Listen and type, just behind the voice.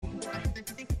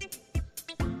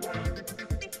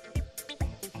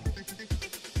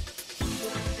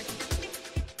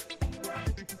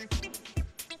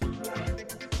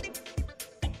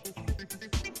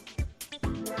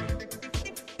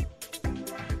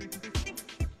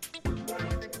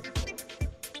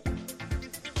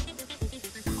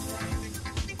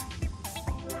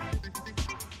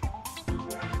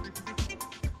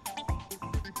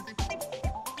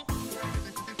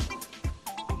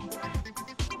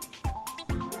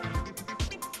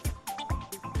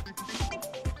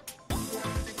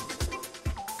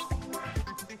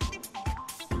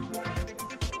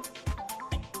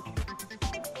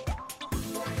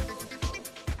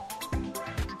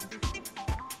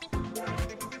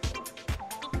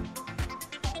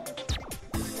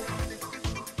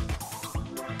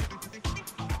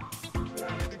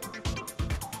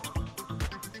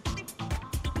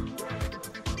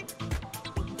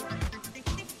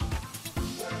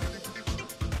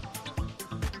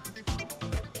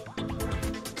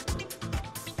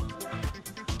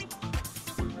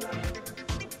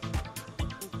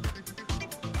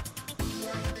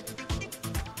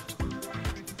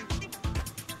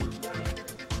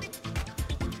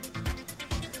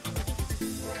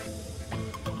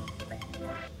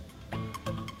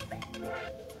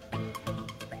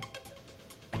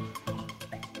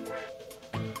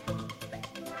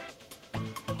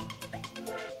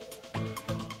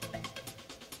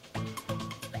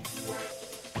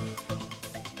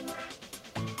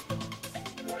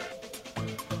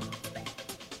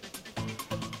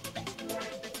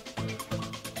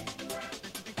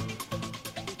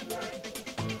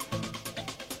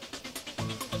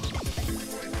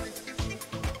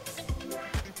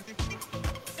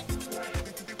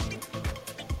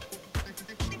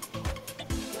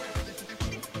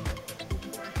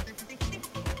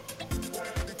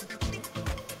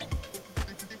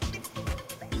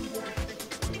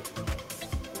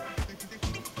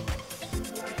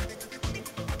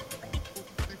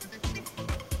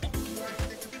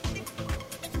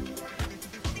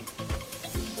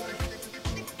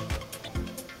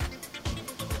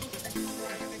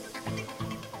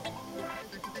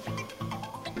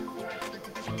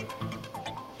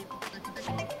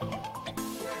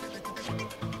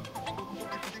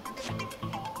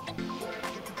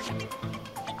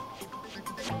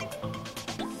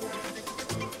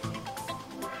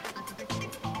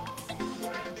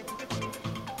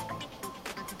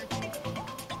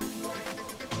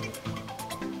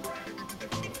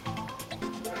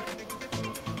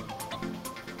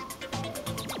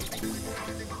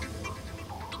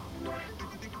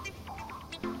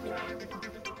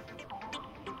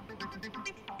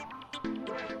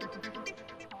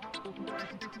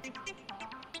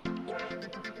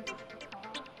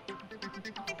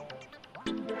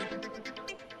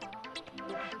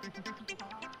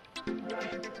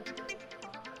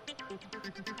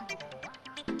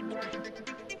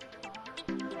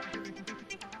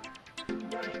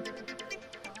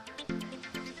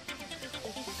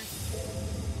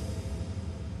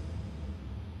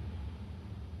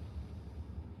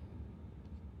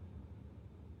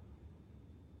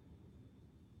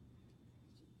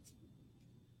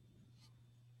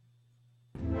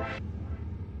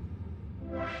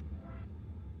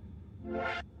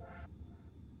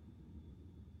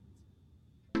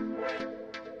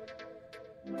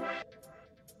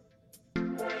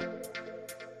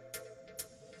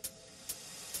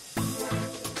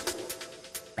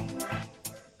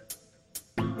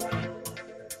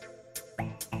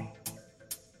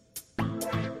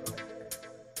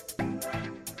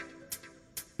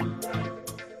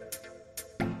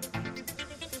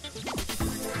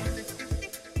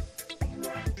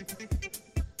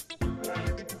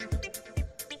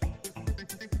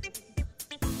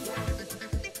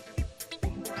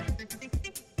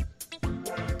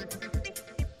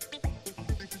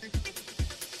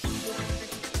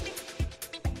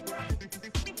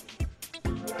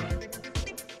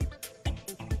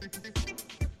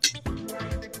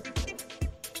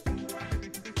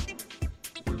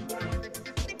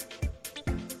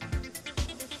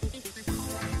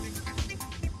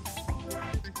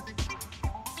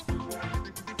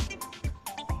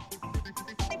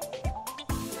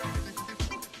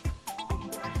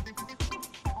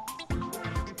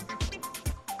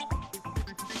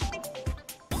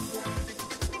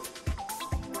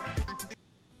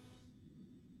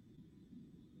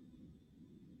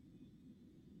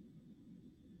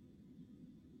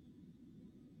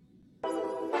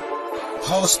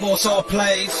Whole sports all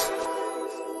plays.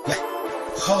 Yeah.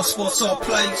 Whole sports all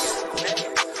plays.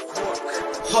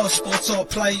 Whole sports all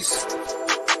plays.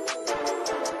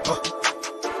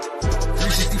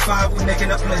 365, we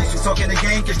making a plays. You talking the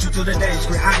game, get you through the days.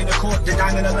 We're high in the court, the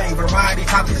dime in the lane. Variety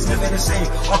topics, living the same.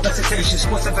 Authentication,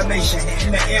 sports information.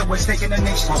 Hitting the airways, taking the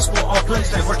nation. All sport, all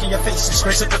plays, like working your faces.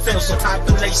 Grace at the field, so tie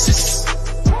the laces.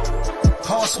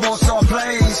 Whole sports all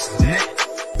plays.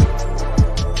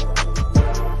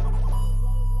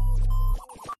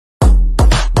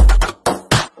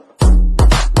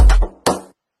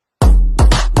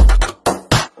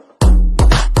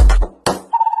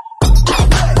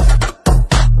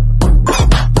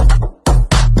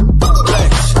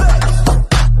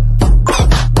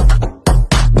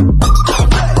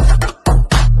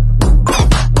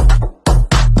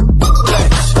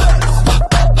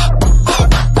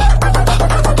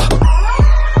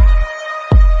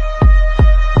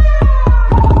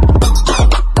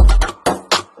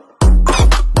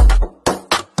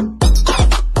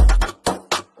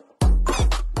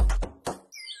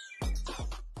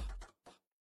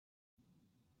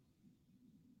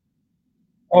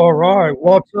 All right,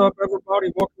 what's up, everybody?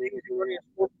 Welcome to Easy Money and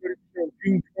Sports Betting Show,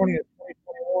 June 20th,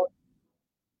 2021.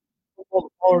 Hope all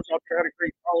the callers out there had a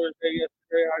great Father's Day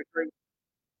yesterday. I had a great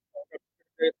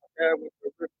day with my dad with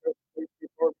the Briscoe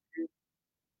barbecue.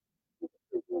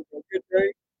 It was a good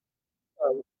day.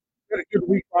 We had a good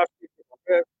week last week with my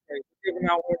bets. We're giving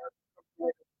out winners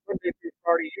Monday through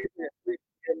Friday, usually at 3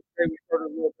 p.m. Today we started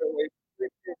a little bit late,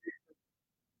 3 p.m. Eastern.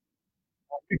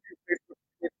 On YouTube, Facebook,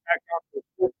 Twitch, back out to the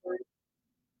sports room.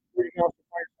 Where you can also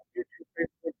find us on YouTube,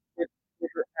 Facebook, Twitch,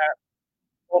 Twitter, at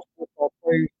All Sports All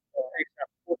Plays,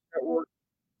 ASAP Sports Network.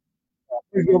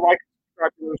 Please go like and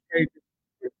subscribe to those pages.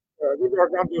 These are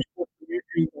down to the sports from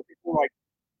YouTube. I think we're like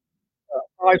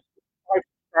five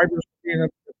subscribers for being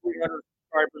up to 300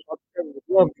 subscribers. I would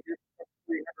love to get up to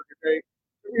 300 today.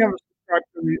 If you haven't subscribed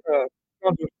to the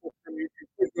down to the sports from YouTube,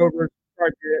 please go over and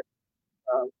subscribe to it.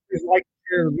 Please like and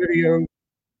share the videos.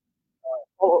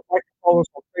 Follow us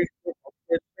on Facebook, on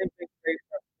Twitch, same thing,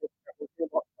 ASAP Sports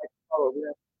Network. Like to follow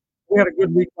them. We had a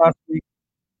good week last week.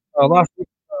 Last week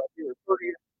we were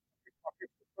 30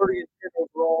 and 10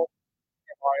 overall,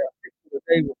 and my pick for the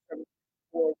day was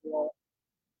 74 overall.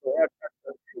 So that's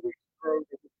 2 weeks in a row.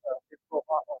 It's real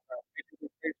hot on Major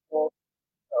League Baseball,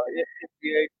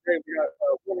 NBA. Today we got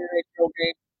one NHL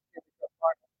game, championship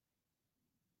final.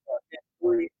 Game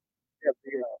 3, we have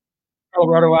the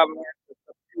Colorado Avalanche with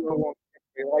the 2-1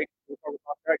 NBA Light. We'll talk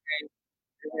about that game.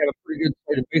 And we had a pretty good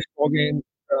slate of baseball games.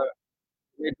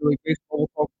 Major League Baseball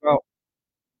we'll talk about.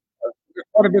 There's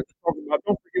quite a bit to talk about.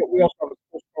 Don't forget, we also have a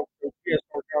sports talk show,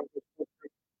 PSR down to the sports show.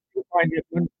 You'll find it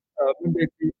Monday,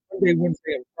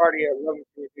 Wednesday, and Friday at 11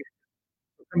 p.m.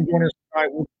 So come join us tonight.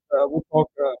 We'll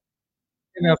talk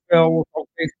NFL, we'll talk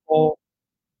baseball,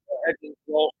 Edmonds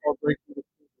All-Star break with the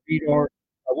VDAR.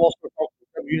 We'll also talk the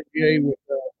WNBA with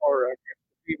our Against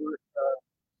the Fever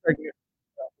segment.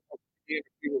 We'll talk the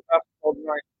Against the Fever basketball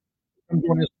tonight.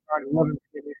 11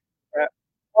 p.m. Eastern for that.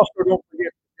 Also, don't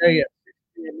forget today at 6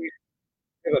 p.m. Eastern,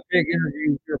 we have a big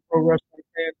interview with your pro wrestling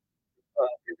fan,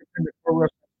 independent pro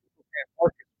wrestling super fan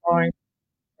Marcus Fine.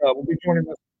 Will be joining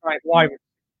us tonight live at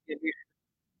 6 p.m. Eastern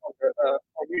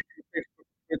on YouTube, Facebook,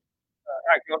 Twitch,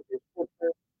 at Gunter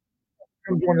Sportsman.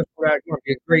 Come join us for that. It's going to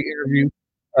be a great interview.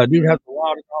 Dude has a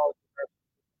lot of knowledge of wrestling.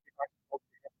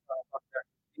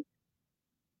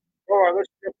 All right, let's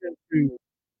jump into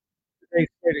today's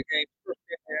slate of games. First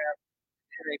game we have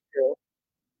NHL.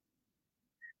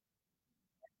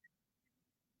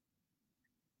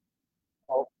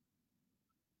 Oh,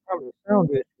 having a sound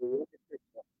issue. Let me fix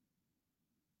that.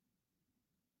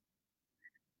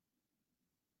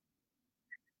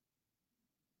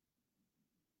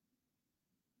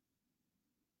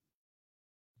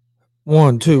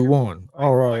 One, two, one.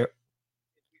 All right.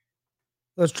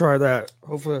 Let's try that.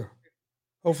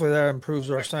 Hopefully that improves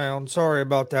our sound. Sorry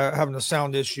about that, having a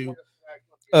sound issue.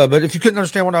 But if you couldn't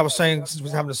understand what I was saying, since we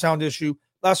was having a sound issue,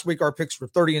 last week our picks were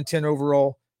 30-10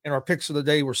 overall, and our picks of the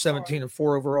day were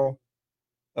 17-4 overall.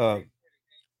 Like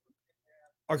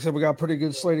I said, we got a pretty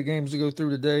good slate of games to go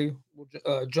through today.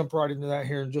 We'll jump right into that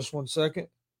here in just 1 second.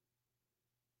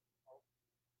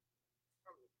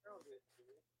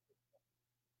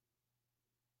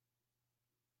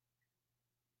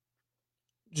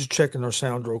 Just checking our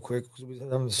sound real quick because we're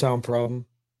having a sound problem.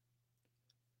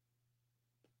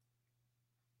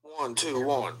 1, 2,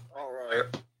 1. All right.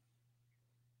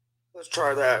 Let's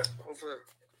try that. Hopefully.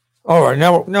 All right,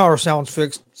 now our sound's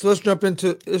fixed. So let's jump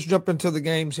into the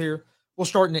games here. We'll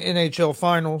start in the NHL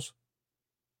Finals,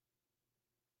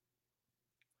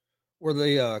 where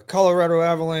the Colorado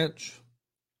Avalanche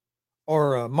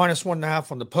are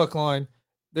 -1.5 on the puck line.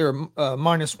 They're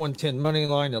 -110 money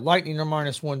line. The Lightning are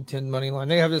 -110 money line.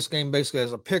 They have this game basically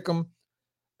as a pick 'em,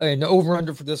 and the over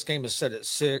under for this game is set at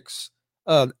 6.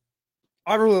 I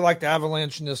really like the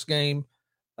Avalanche in this game.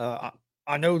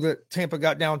 I know that Tampa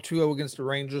got down 2-0 against the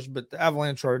Rangers, but the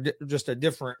Avalanche are just they're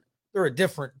a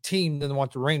different team than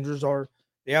what the Rangers are.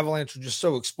 The Avalanche are just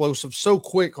so explosive, so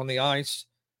quick on the ice,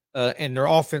 and their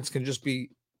offense can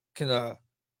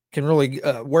really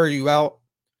wear you out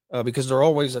because they're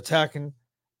always attacking.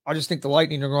 I just think the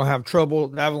Lightning are going to have trouble.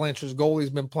 The Avalanche's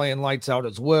goalie's been playing lights out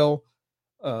as well.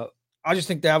 I just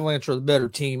think the Avalanche are the better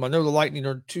team. I know the Lightning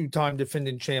are 2-time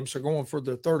defending champs. They're going for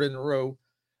their third in a row.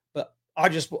 But I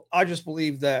just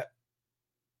believe that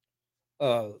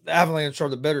the Avalanche are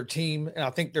the better team. And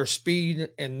I think their speed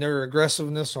and their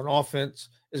aggressiveness on offense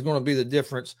is going to be the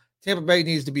difference. Tampa Bay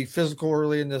needs to be physical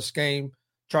early in this game,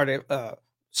 try to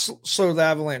slow the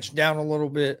Avalanche down a little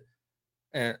bit.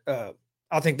 And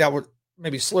I think that would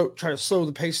maybe try to slow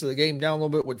the pace of the game down a little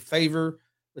bit, would favor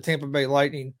the Tampa Bay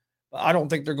Lightning. But I don't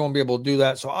think they're going to be able to do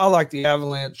that. So I like the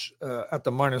Avalanche at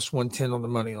the -110 on the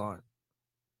money line.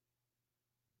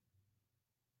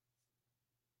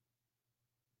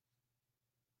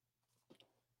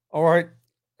 All right.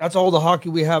 That's all the hockey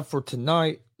we have for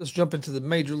tonight. Let's jump into the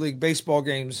Major League Baseball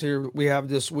games here we have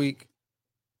this week.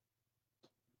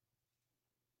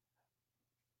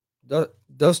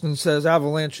 Dustin says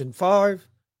Avalanche in 5.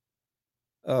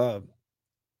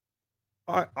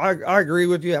 I agree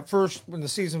with you. At first, when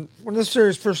this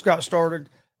series first got started,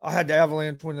 I had the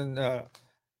Avalanche winning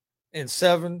in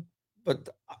 7, but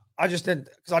I just didn't,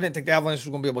 because I didn't think the Avalanche was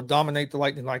going to be able to dominate the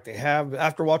Lightning like they have.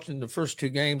 After watching the first 2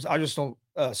 games, I just don't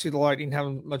see the Lightning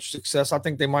having much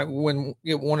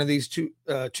get one of these two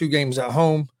games at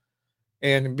home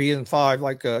and be in 5,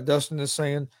 like Dustin is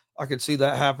saying. I could see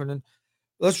that happening.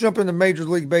 Let's jump into Major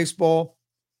League Baseball.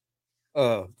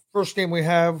 First game we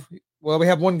have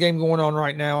one game going on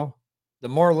right now. The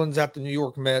Marlins at the New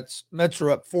York Mets. Mets are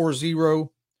up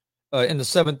 4-0 in the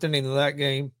 7th inning of that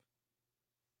game.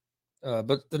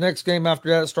 But the next game after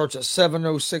that starts at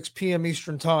 7:06 p.m.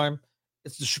 Eastern Time.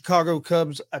 It's the Chicago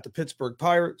Cubs at the Pittsburgh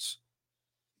Pirates.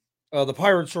 The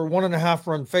Pirates are 1.5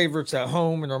 run favorites at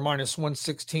home and are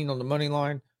 -116 on the money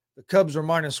line. The Cubs are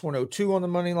 -102 on the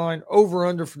money line. Over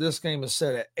under for this game is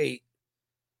set at 8.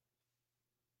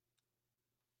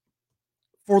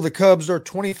 For the Cubs, they're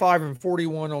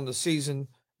 25-41 on the season.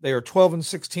 They are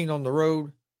 12-16 on the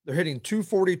road. They're hitting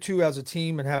 .242 as a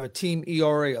team and have a team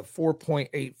ERA of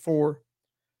 4.84.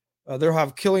 They'll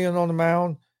have Killian on the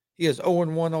mound. He is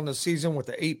 0-1 on the season with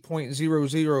an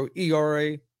 8.00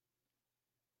 ERA.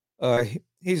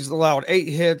 He's allowed 8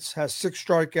 hits, has 6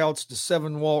 strikeouts to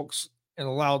 7 walks, and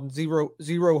allowed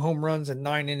zero home runs and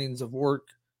 9 innings of work.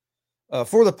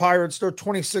 For the Pirates, they're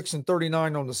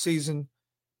 26-39 on the season.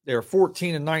 They're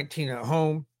 14-19 at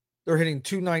home. They're hitting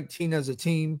 .219 as a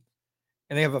team,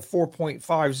 and they have a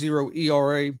 4.50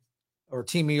 ERA, or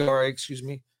team ERA, excuse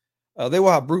me. They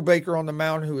will have Brubaker on the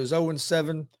mound, who is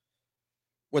 0-7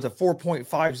 with a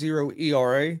 4.50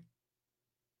 ERA.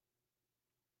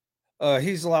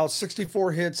 He's allowed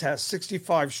 64 hits, has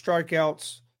 65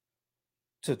 strikeouts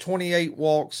to 28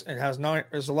 walks, and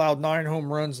has allowed 9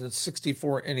 home runs and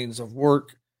 64 innings of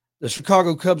work. The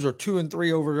Chicago Cubs are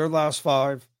 2-3 over their last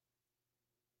 5,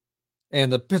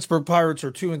 and the Pittsburgh Pirates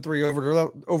are 2-3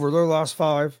 over their last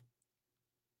 5.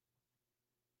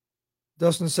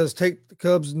 Dustin says take the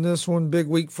Cubs in this one. Big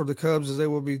week for the Cubs as they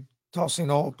will be tossing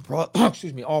all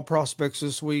prospects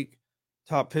this week.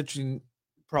 Top pitching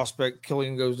prospect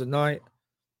Killian goes tonight.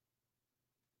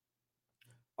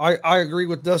 I agree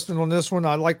with Dustin on this one.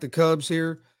 I like the Cubs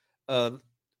here. The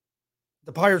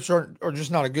Pirates are just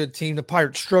not a good team. The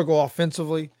Pirates struggle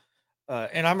offensively,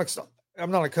 and I'm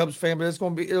not a Cubs fan, but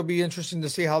it'll be interesting to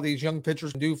see how these young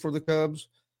pitchers do for the Cubs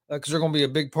because they're going to be a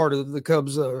big part of the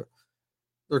Cubs. The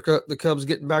Cubs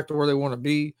getting back to where they want to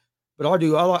be. But I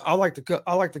like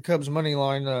the Cubs money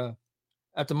line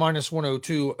at the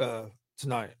 -102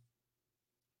 tonight.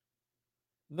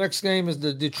 Next game is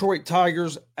the Detroit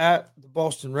Tigers at the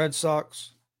Boston Red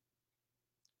Sox.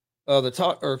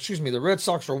 The Red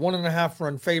Sox are 1.5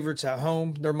 run favorites at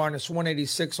home. They're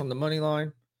 -186 on the money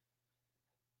line.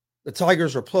 The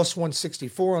Tigers are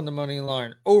 +164 on the money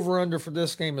line. Over under for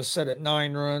this game is set at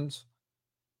 9 runs.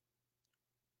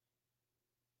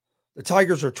 The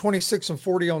Tigers are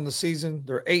 26-40 on the season.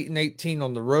 They're 8-18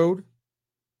 on the road.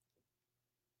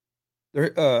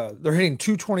 They're hitting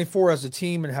 .224 as a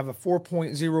team and have a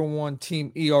 4.01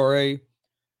 team ERA.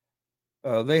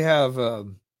 They have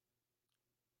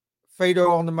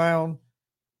Fado on the mound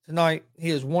tonight. He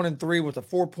is 1-3 with a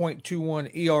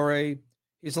 4.21 ERA.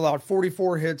 He's allowed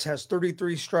 44 hits, has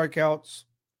 33 strikeouts,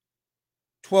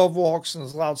 12 walks, and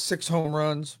has allowed 6 home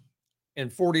runs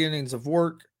and 40 innings of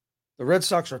work. The Red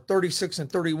Sox are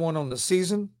 36-31 on the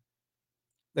season.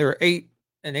 They're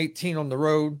 8-18 on the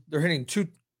road. They're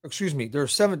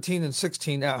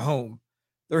 17-16 at home.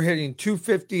 They're hitting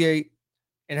 .258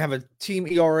 and have a team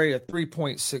ERA of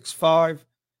 3.65.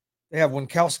 They have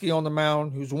Winkowski on the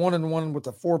mound, who's 1-1 with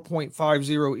a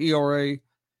 4.50 ERA,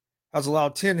 has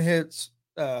allowed 10 hits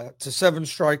to 7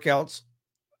 strikeouts,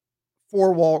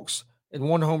 4 walks, and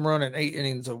 1 home run and 8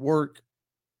 innings of work.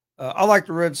 I like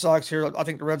the Red Sox here. I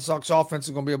think the Red Sox offense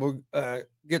is going to be able to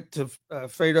get to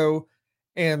Fado,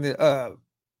 and the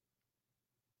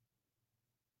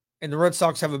Red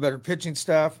Sox have a better pitching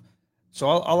staff. So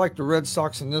I like the Red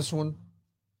Sox in this one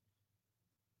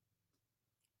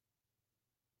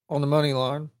on the money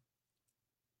line.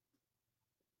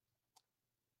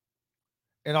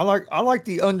 And I like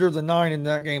the under the 9 in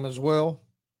that game as well.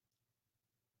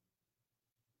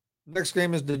 Next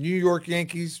game is the New York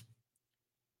Yankees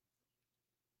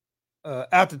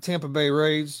at the Tampa Bay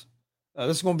Rays.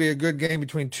 This is going to be a good game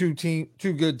between two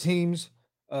good teams.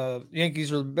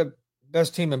 Yankees are the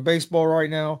best team in baseball right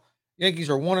now. Yankees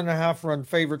are 1.5 run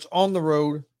favorites on the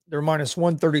road. They're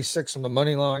 -136 on the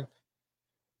money line.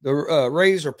 The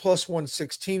Rays are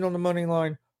 +116 on the money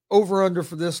line. Over under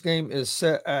for this game is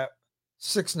set at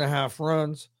 6.5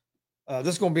 runs. This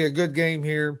is going to be a good game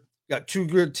here. Got 2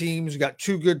 good teams. Got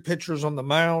 2 good pitchers on the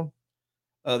mound.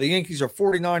 The Yankees are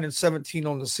 49-17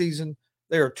 on the season.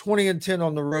 They are 20-10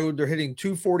 on the road. They're hitting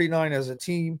 .249 as a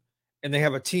team, and they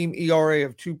have a team ERA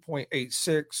of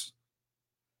 2.86.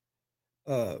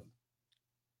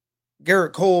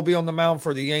 Garrett Cole will be on the mound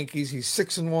for the Yankees. He's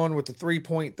 6-1 with a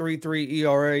 3.33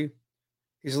 ERA.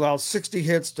 He's allowed 60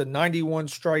 hits to 91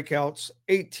 strikeouts,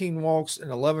 18 walks,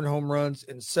 and 11 home runs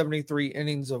in 73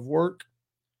 innings of work.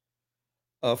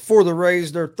 For the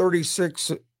Rays, they're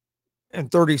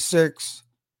 36-36.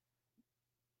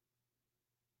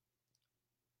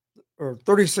 Or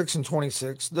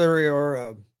 36-26.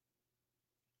 They're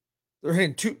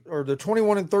hitting they're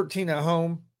 21-13 at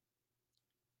home.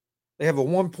 They have a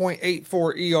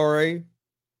 1.84 ERA.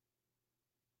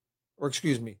 Or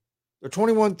excuse me. They're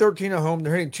 21-13 at home.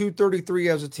 They're hitting .233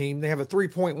 as a team. They have a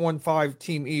 3.15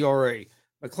 team ERA.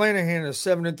 McClanahan is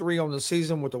 7-3 on the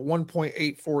season with a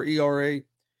 1.84 ERA.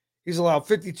 He's allowed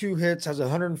 52 hits, has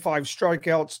 105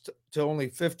 strikeouts to only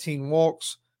 15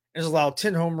 walks, and has allowed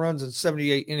 10 home runs and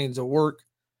 78 innings of work.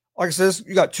 Like I said,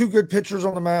 you got 2 good pitchers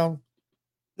on the mound.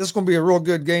 This is going to be a real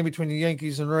good game between the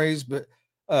Yankees and Rays, but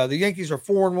the Yankees are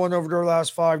 4-1 over their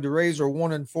last 5. The Rays are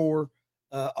 1-4.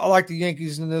 I like the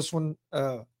Yankees in this one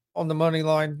on the money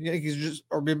line. The Yankees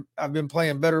have been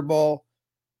playing better ball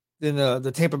than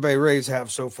the Tampa Bay Rays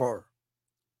have so far.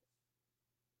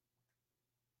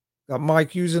 Got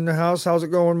Mike Hughes in the house. How's it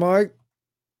going, Mike?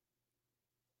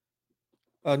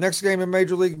 Next game in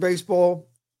Major League Baseball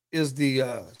is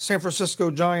the San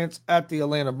Francisco Giants at the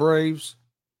Atlanta Braves.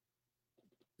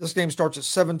 This game starts at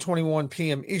 7:21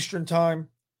 p.m. Eastern time.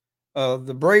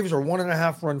 The Braves are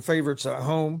 1.5 run favorites at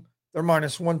home. They're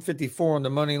minus 154 on the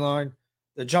money line.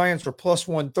 The Giants are plus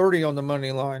 130 on the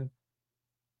money line.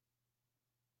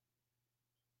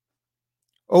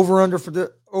 Over under for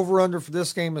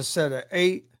this game is set at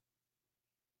 8.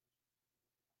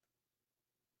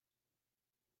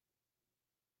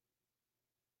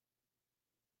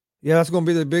 Yeah, that's going to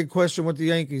be the big question with the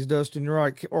Yankees, Dustin. You're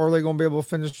right. Are they going to be able to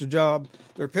finish the job?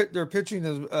 Their pitching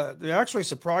is. They actually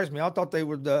surprised me. I thought they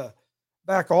would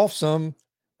back off some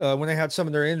when they had some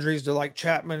of their injuries to like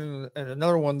Chapman and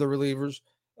another one of the relievers.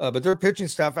 But their pitching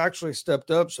staff actually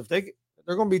stepped up. So if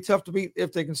they're going to be tough to beat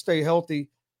if they can stay healthy.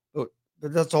 But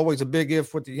that's always a big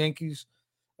if with the Yankees.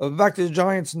 Back to the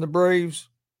Giants and the Braves.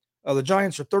 The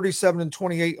Giants are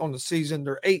 37-28 on the season.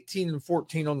 They're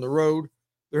 18-14 on the road.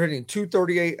 They're hitting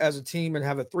 .238 as a team and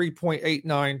have a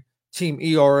 3.89 team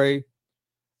ERA.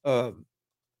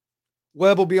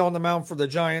 Webb will be on the mound for the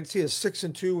Giants. He is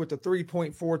 6-2 with a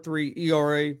 3.43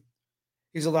 ERA.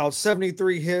 He's allowed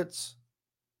 73 hits,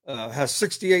 has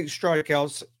 68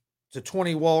 strikeouts to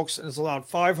 20 walks, and has allowed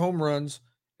 5 home runs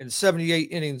and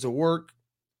 78 innings of work.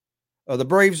 The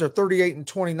Braves are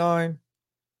 38-29.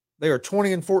 They are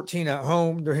 20-14 at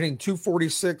home. They're hitting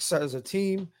 .246 as a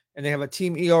team, and they have a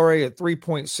team ERA at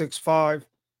 3.65.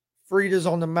 Fried is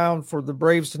on the mound for the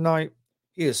Braves tonight.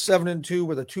 He is 7-2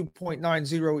 with a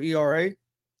 2.90 ERA.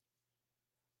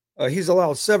 He's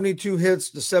allowed 72 hits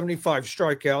to 75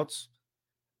 strikeouts,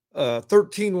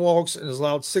 13 walks, and has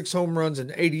allowed 6 home runs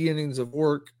and 80 innings of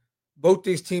work. Both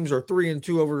these teams are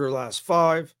 3-2 over their last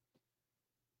 5.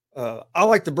 I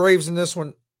like the Braves in this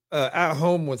one at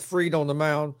home with Fried on the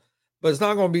mound, but it's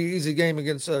not going to be an easy game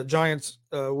against Giants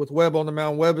with Webb on the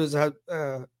mound. Webb is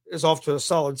off to a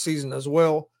solid season as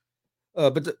well.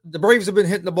 But the Braves have been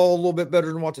hitting the ball a little bit better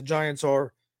than what the Giants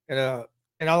are. And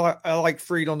I like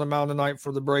Fried on the mound tonight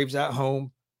for the Braves at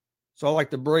home. So I like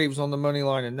the Braves on the money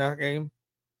line in that game.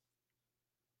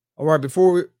 All right,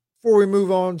 before we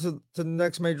move on to the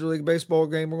next Major League Baseball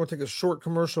game, we're going to take a short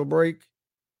commercial break.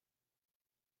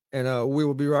 And we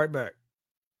will be right back.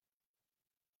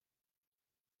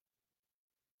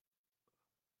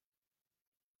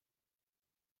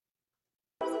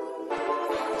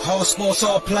 All sports,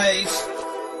 all plays.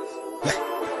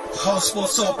 All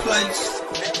sports, all plays.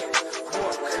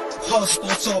 All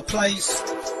sports, all plays.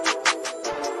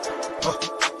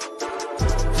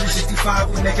 365,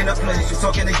 we making a place. You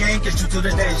talking the game, get you through the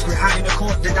days. We're high in the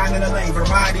court, the dime in the lane.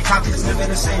 Variety, topics, living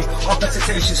the same. All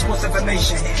presentation, sports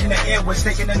information. In the airways,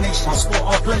 taking the nation. All sport,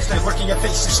 all plays, like working your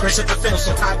faces. Grace at the field,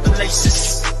 so tie the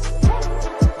laces.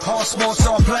 All sports,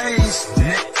 all plays.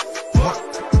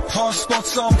 All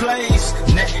sports, all plays.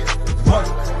 Network.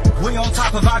 We on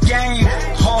top of our game.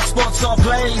 All sports, all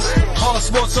plays. All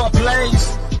sports, all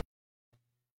plays.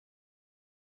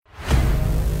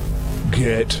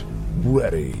 Get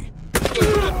ready.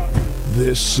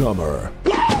 This summer,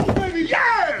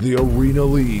 the Arena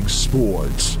League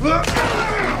Sports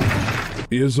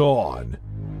is on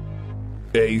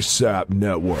ASAP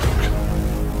Network.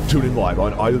 Tune in live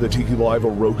on either the Tiki Live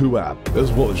or Roku app,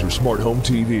 as well as your smart home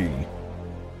TV.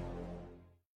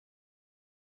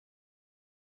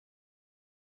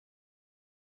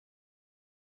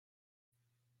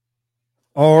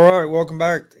 All right, welcome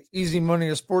back to Easy Money,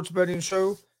 a sports betting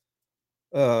show.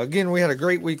 Again, we had a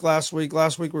great week last week.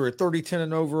 Last week we were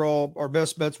 30-10 overall. Our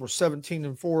best bets were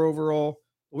 17-4 overall.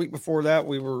 The week before that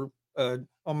we were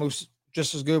almost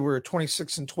just as good. We were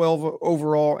 26-12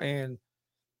 overall and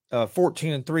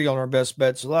 14-3 on our best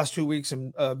bets. The last 2 weeks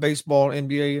in baseball,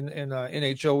 NBA, and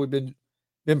NHL, we've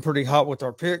been pretty hot with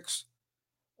our picks.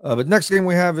 But next game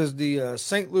we have is the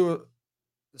St.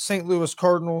 Louis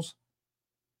Cardinals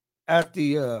at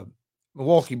the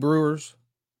Milwaukee Brewers.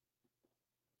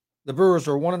 The Brewers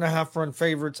are 1.5 run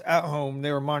favorites at home. They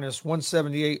are minus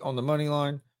 178 on the money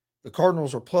line. The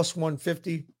Cardinals are plus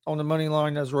 150 on the money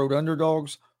line as road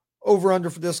underdogs. Over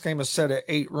under for this game is set at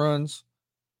 8 runs.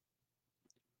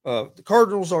 The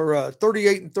Cardinals are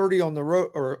 38-30 on the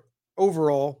road, or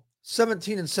overall,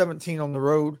 17-17 on the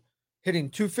road,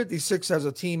 hitting .256 as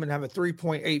a team and have a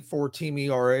 3.84 team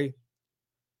ERA.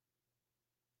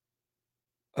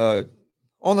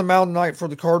 On the mound tonight for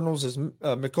the Cardinals is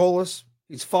McCullers.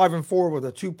 He's 5-4 with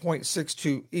a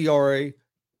 2.62 ERA.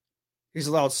 He's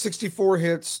allowed 64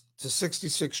 hits to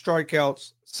 66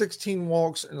 strikeouts, 16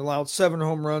 walks, and allowed 7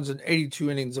 home runs and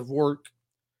 82 innings of work.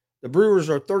 The Brewers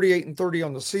are 38-30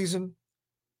 on the season,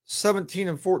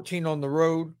 17-14 on the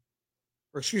road,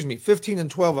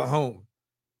 15-12 at home.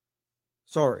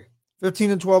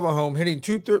 15-12 at home, hitting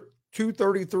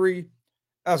 .233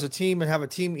 as a team and have a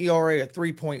team ERA at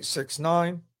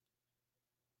 3.69.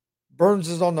 Burns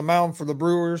is on the mound for the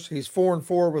Brewers. He's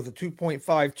 4-4 with a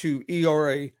 2.52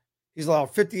 ERA. He's allowed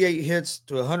 58 hits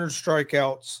to 100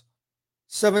 strikeouts,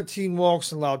 17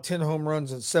 walks, and allowed 10 home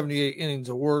runs and 78 innings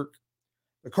of work.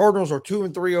 The Cardinals are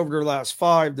 2-3 over their last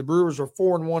 5. The Brewers are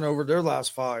 4-1 over their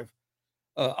last 5.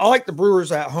 I like the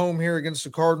Brewers at home here against the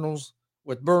Cardinals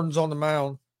with Burns on the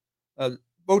mound.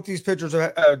 Both these pitchers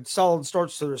have had solid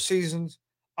starts to their seasons.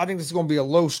 I think this is going to be a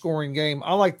low-scoring game.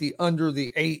 I like the under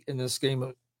the 8 in this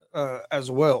game as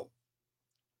well.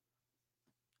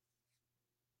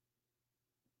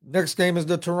 Next game is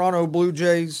the Toronto Blue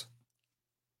Jays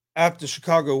at the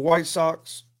Chicago White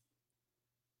Sox.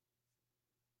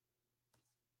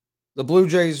 The Blue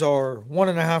Jays are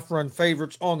 1.5-run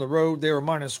favorites on the road. They are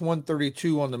minus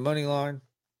 132 on the money line.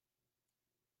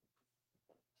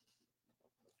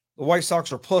 The White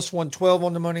Sox are plus 112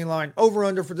 on the money line.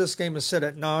 Over-under for this game is set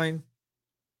at 9.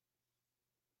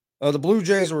 The Blue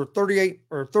Jays are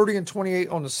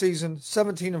 30-28 on the season,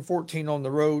 17-14 on the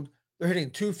road. They're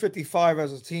hitting .255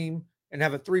 as a team and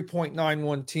have a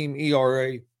 3.91 team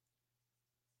ERA.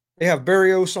 They have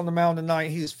Berrios on the mound tonight.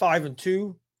 He's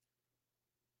 5-2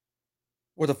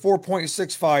 with a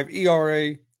 4.65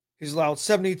 ERA. He's allowed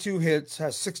 72 hits,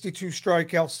 has 62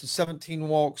 strikeouts to 17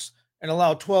 walks, and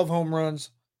allowed 12 home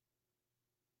runs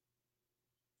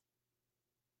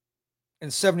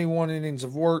and 71 innings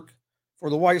of work. For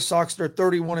the White Sox, they're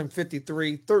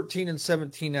 31-53,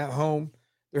 13-17 at home.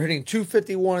 They're hitting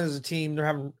 .251 as a team.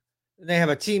 They have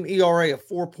a team ERA of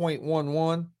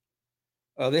 4.11.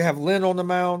 They have Lynn on the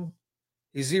mound.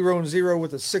 He's 0-0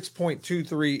 with a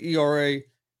 6.23 ERA.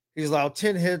 He's allowed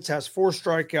 10 hits, has 4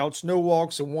 strikeouts, no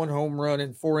walks, and 1 home run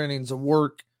in 4 innings of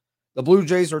work. The Blue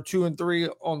Jays are 2-3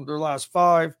 on their last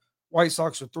 5. White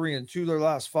Sox are 3-2 their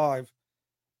last 5.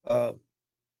 I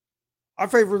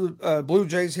favor the Blue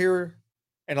Jays here,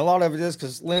 and a lot of it is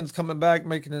because Lynn's coming back,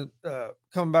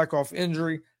 coming back off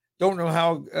injury. Don't know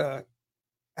how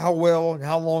well and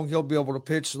how long he'll be able to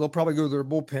pitch, so they'll probably go to their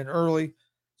bullpen early.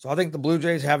 So I think the Blue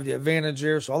Jays have the advantage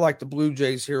here. So I like the Blue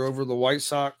Jays here over the White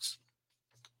Sox.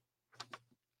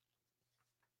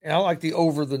 And I like the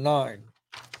over the 9.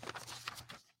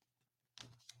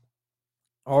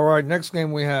 All right, next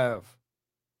game we have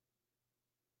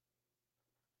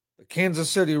the Kansas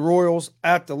City Royals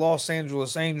at the Los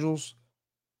Angeles Angels.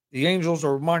 The Angels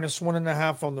are minus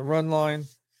 1.5 on the run line.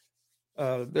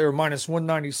 They're minus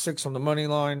 196 on the money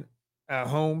line at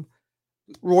home.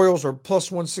 Royals are plus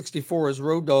 164 as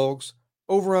road dogs.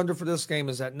 Over-under for this game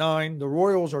is at 9. The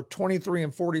Royals are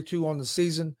 23-42 on the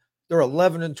season. They're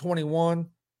 11-21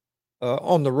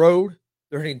 on the road.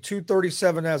 They're hitting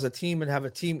 .237 as a team and have a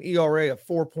team ERA of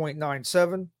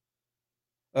 4.97.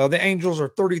 The Angels are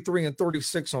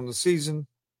 33-36 on the season.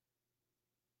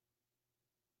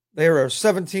 They are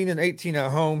 17-18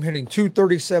 at home, hitting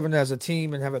 .237 as a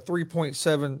team and have a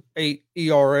 3.78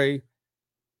 ERA.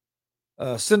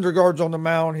 Syndergaard's on the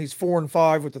mound. He's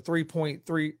 4-5 with a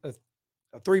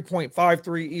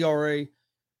 3.53 ERA.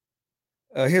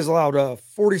 He has allowed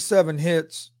 47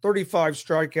 hits, 35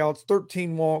 strikeouts,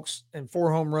 13 walks, and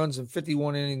 4 home runs and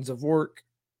 51 innings of work.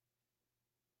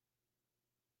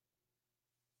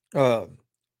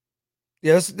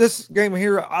 This game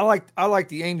here, I like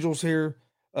the Angels here.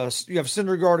 You have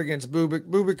Syndergaard against Bubic.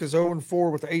 Bubic is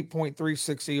 0-4 with an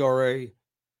 8.36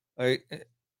 ERA.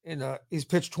 He's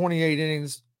pitched 28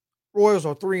 innings. Royals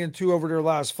are 3-2 over their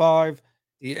last 5.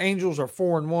 The Angels are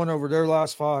 4-1 over their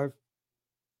last 5.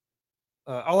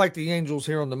 I like the Angels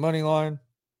here on the money line.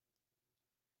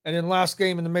 And then last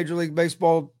game in the Major League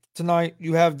Baseball tonight,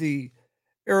 you have the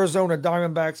Arizona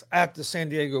Diamondbacks at the San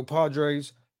Diego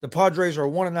Padres. The Padres are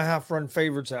 1.5-run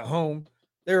favorites at home.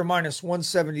 They are minus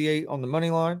 178 on the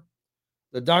money line.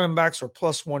 The Diamondbacks are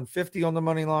plus 150 on the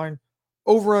money line.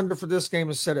 Over-under for this game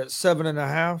is set at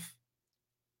 7.5.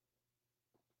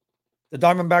 The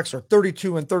Diamondbacks are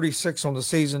 32-36 on the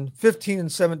season,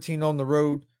 15-17 on the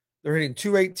road. They're hitting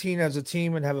 .218 as a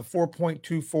team and have a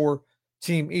 4.24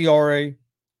 team ERA.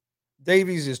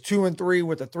 Davies is 2-3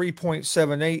 with a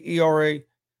 3.78 ERA.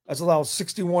 Has allowed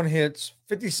 61 hits,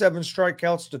 57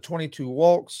 strikeouts to 22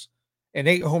 walks, and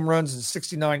 8 home runs and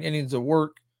 69 innings of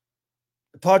work.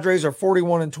 The Padres are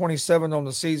 41-27 on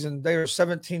the season. They are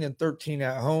 17-13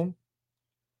 at home.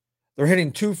 They're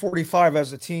hitting .245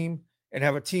 as a team and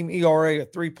have a team ERA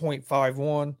of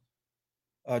 3.51.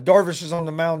 Darvish is on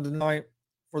the mound tonight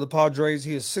for the Padres.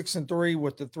 He is 6-3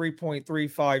 with the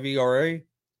 3.35 ERA.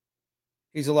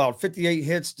 He's allowed 58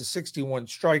 hits to 61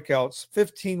 strikeouts,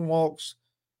 15 walks,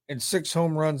 and 6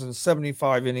 home runs and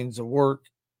 75 innings of work.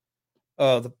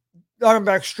 The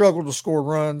Diamondbacks struggle to score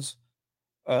runs.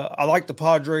 I like the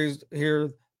Padres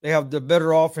here. They have the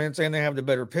better offense and they have the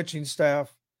better pitching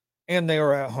staff, and they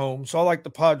are at home. So I like the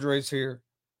Padres here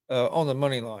on the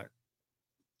money line.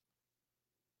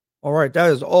 All right,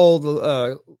 that is all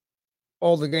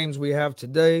the games we have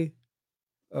today.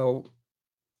 Got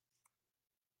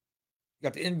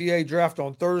the NBA draft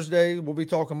on Thursday. We'll be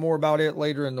talking more about it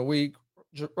later in the week.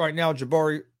 Right now,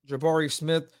 Jabari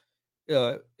Smith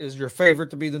is your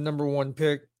favorite to be the number one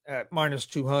pick at minus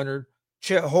 200.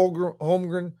 Chet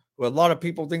Holmgren, who a lot of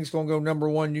people think is going to go number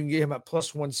one, you can get him at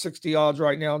plus 160 odds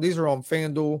right now. These are on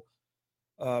FanDuel.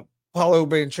 Paulo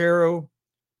Banchero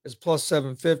is plus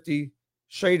 750.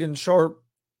 Shaden Sharp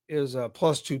is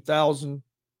plus 2,000.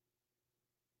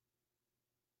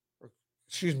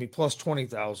 Excuse me, plus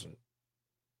 20,000.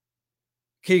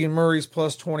 Keegan Murray's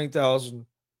plus 20,000.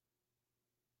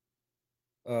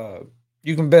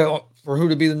 You can bet for who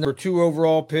to be the number 2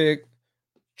 overall pick.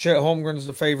 Chet Holmgren is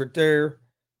the favorite there.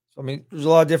 So, I mean, there's a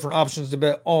lot of different options to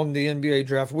bet on the NBA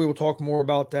draft. We will talk more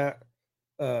about that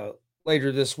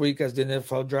later this week, as the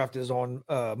NFL draft is on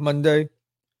Monday.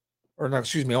 Or, no,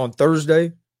 excuse me, on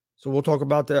Thursday. So we'll talk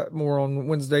about that more on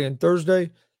Wednesday and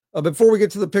Thursday. Before we get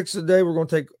to the picks of the day, we're going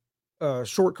to take a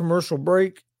short commercial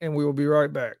break, and we will be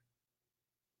right back.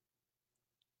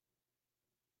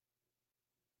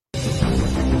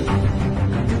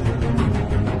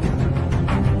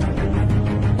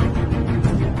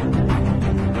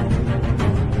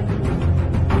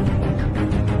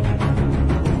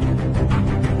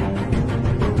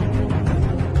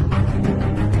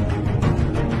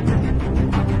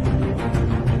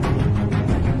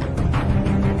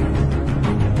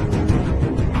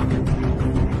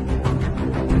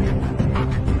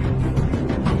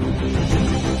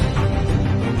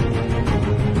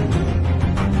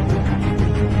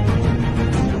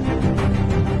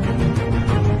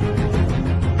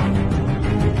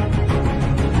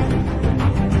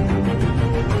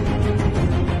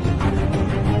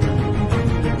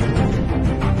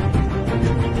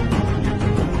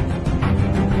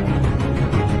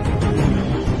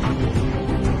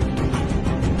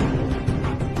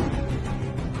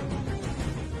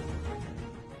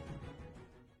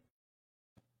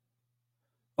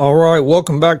 All right,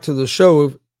 welcome back to the show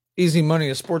of Easy Money,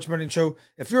 a sports betting show.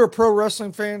 If you're a pro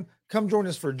wrestling fan, come join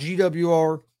us for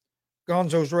GWR,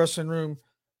 Gonzo's Wrestling Room.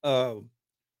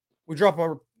 We drop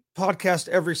our podcast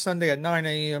every Sunday at 9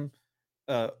 a.m.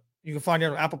 You can find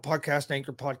it on Apple Podcast,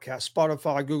 Anchor Podcast,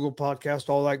 Spotify, Google Podcast,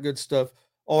 all that good stuff,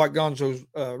 all at Gonzo's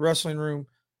Wrestling Room.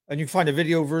 And you can find a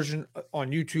video version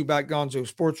on YouTube at Gonzo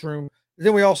Sports Room. And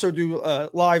then we also do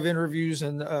live interviews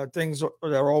and things that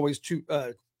are always to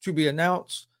be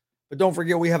announced. But don't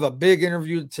forget, we have a big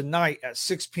interview tonight at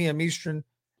 6 p.m. Eastern,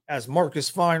 as Marcus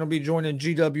Fine will be joining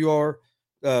GWR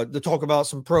to talk about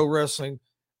some pro wrestling.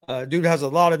 Dude has a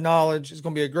lot of knowledge. It's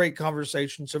going to be a great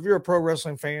conversation. So if you're a pro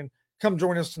wrestling fan, come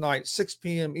join us tonight, 6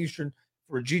 p.m. Eastern,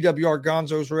 for GWR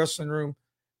Gonzo's Wrestling Room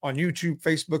on YouTube,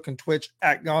 Facebook, and Twitch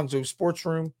at Gonzo Sports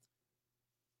Room.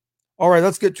 All right,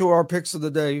 let's get to our picks of the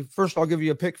day. First, I'll give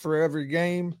you a pick for every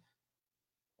game.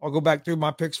 I'll go back through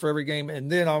my picks for every game,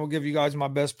 and then I will give you guys my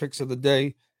best picks of the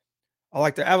day. I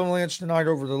like the Avalanche tonight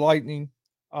over the Lightning.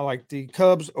 I like the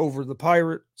Cubs over the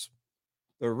Pirates.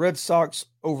 The Red Sox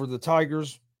over the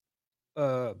Tigers.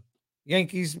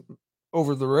 Yankees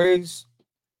over the Rays.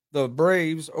 The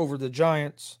Braves over the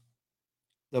Giants.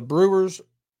 The Brewers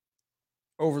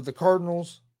over the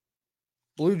Cardinals.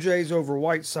 Blue Jays over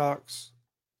White Sox.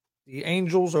 The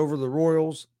Angels over the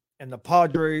Royals. And the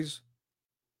Padres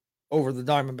over the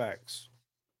Diamondbacks.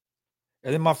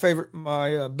 And then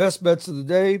my best bets of the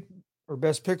day, or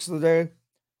best picks of the day,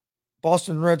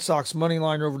 Boston Red Sox money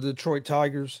line over the Detroit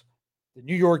Tigers, the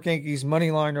New York Yankees money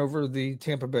line over the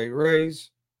Tampa Bay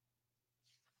Rays,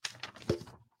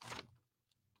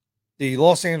 the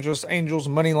Los Angeles Angels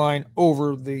money line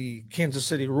over the Kansas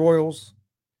City Royals,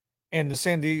 and the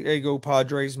San Diego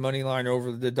Padres money line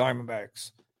over the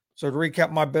Diamondbacks. So to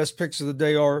recap, my best picks of the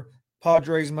day are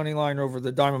Padres money line over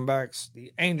the Diamondbacks,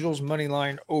 the Angels money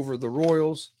line over the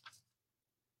Royals,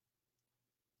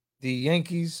 the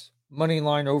Yankees money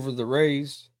line over the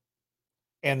Rays,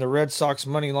 and the Red Sox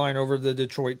money line over the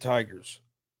Detroit Tigers.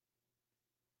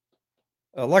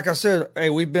 Like I said,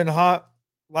 hey, we've been hot.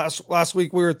 Last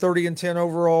week we were 30-10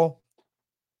 overall.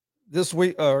 This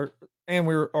week, and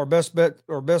our best bets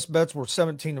were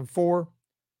 17-4.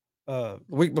 The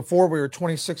week before we were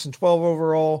 26-12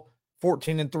 overall.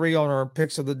 14-3 on our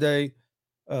picks of the day.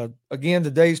 Again,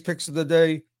 today's picks of the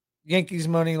day: Yankees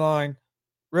money line,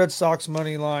 Red Sox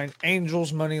money line,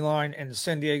 Angels money line, and the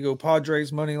San Diego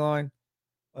Padres money line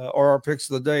are our picks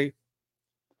of the day.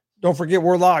 Don't forget,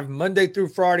 we're live Monday through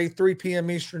Friday, 3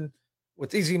 p.m. Eastern,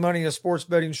 with Easy Money, a sports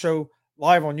betting show,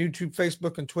 live on YouTube,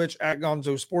 Facebook, and Twitch at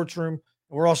Gonzo Sports Room. And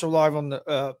we're also live on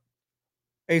the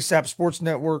ASAP Sports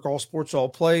Network, All Sports, All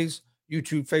Plays,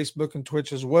 YouTube, Facebook, and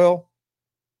Twitch as well.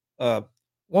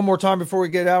 One more time before we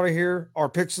get out of here, our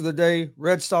picks of the day: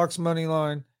 Red Sox money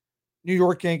line, New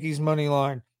York Yankees money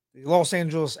line, the Los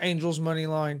Angeles Angels money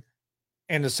line,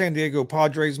 and the San Diego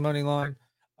Padres money line.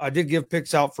 I did give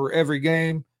picks out for every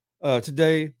game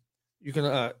today. You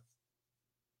can,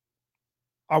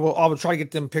 I will try to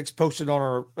get them picks posted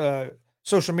on our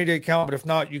social media account, but if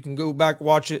not, you can go back,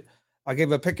 watch it. I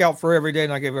gave a pick out for every day,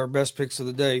 and I gave our best picks of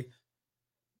the day.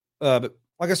 But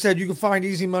like I said, you can find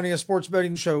Easy Money, a sports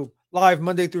betting show, live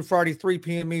Monday through Friday, 3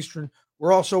 p.m. Eastern.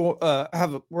 We're also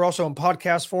we're also in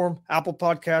podcast form: Apple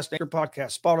Podcast, Anchor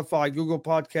Podcast, Spotify, Google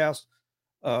Podcast.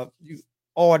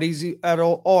 All at Easy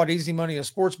Money, a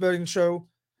sports betting show.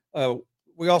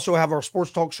 We also have our sports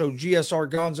talk show,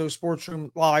 GSR Gonzo Sports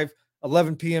Room, live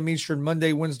 11 p.m. Eastern,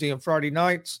 Monday, Wednesday, and Friday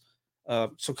nights.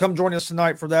 So come join us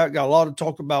tonight for that. Got a lot to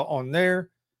talk about on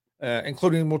there,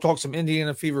 including we'll talk some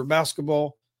Indiana Fever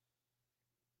basketball.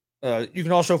 You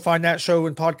can also find that show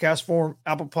in podcast form: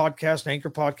 Apple Podcast,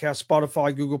 Anchor Podcast,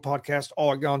 Spotify, Google Podcast,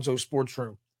 all at Gonzo Sports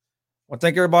Room. I want to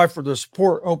thank everybody for the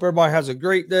support. Hope everybody has a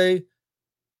great day,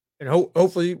 and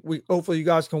hopefully you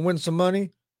guys can win some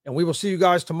money. And we will see you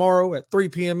guys tomorrow at 3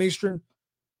 p.m. Eastern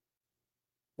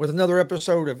with another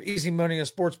episode of Easy Money, a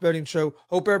sports betting show.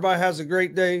 Hope everybody has a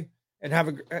great day and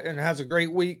has a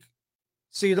great week.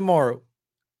 See you tomorrow.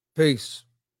 Peace.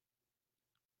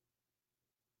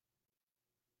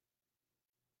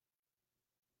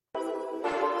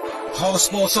 All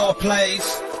sports, all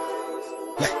plays.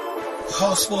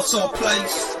 All sports, all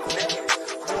plays.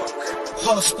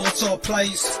 All sports, all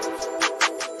plays.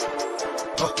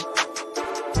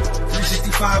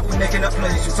 365, we making up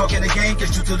plays. You talking the game,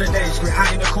 get you to the days. We're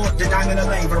high in the court, the dime in the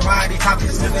lane. Variety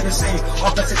topics, living the same.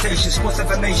 All presentation, sports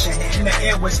information. Hitting the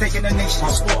airways, taking the nation.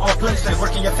 All sport, all plays, like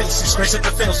working your faces. Grace at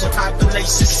the field, so tie the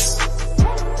laces.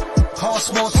 All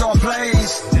sports, all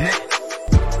plays.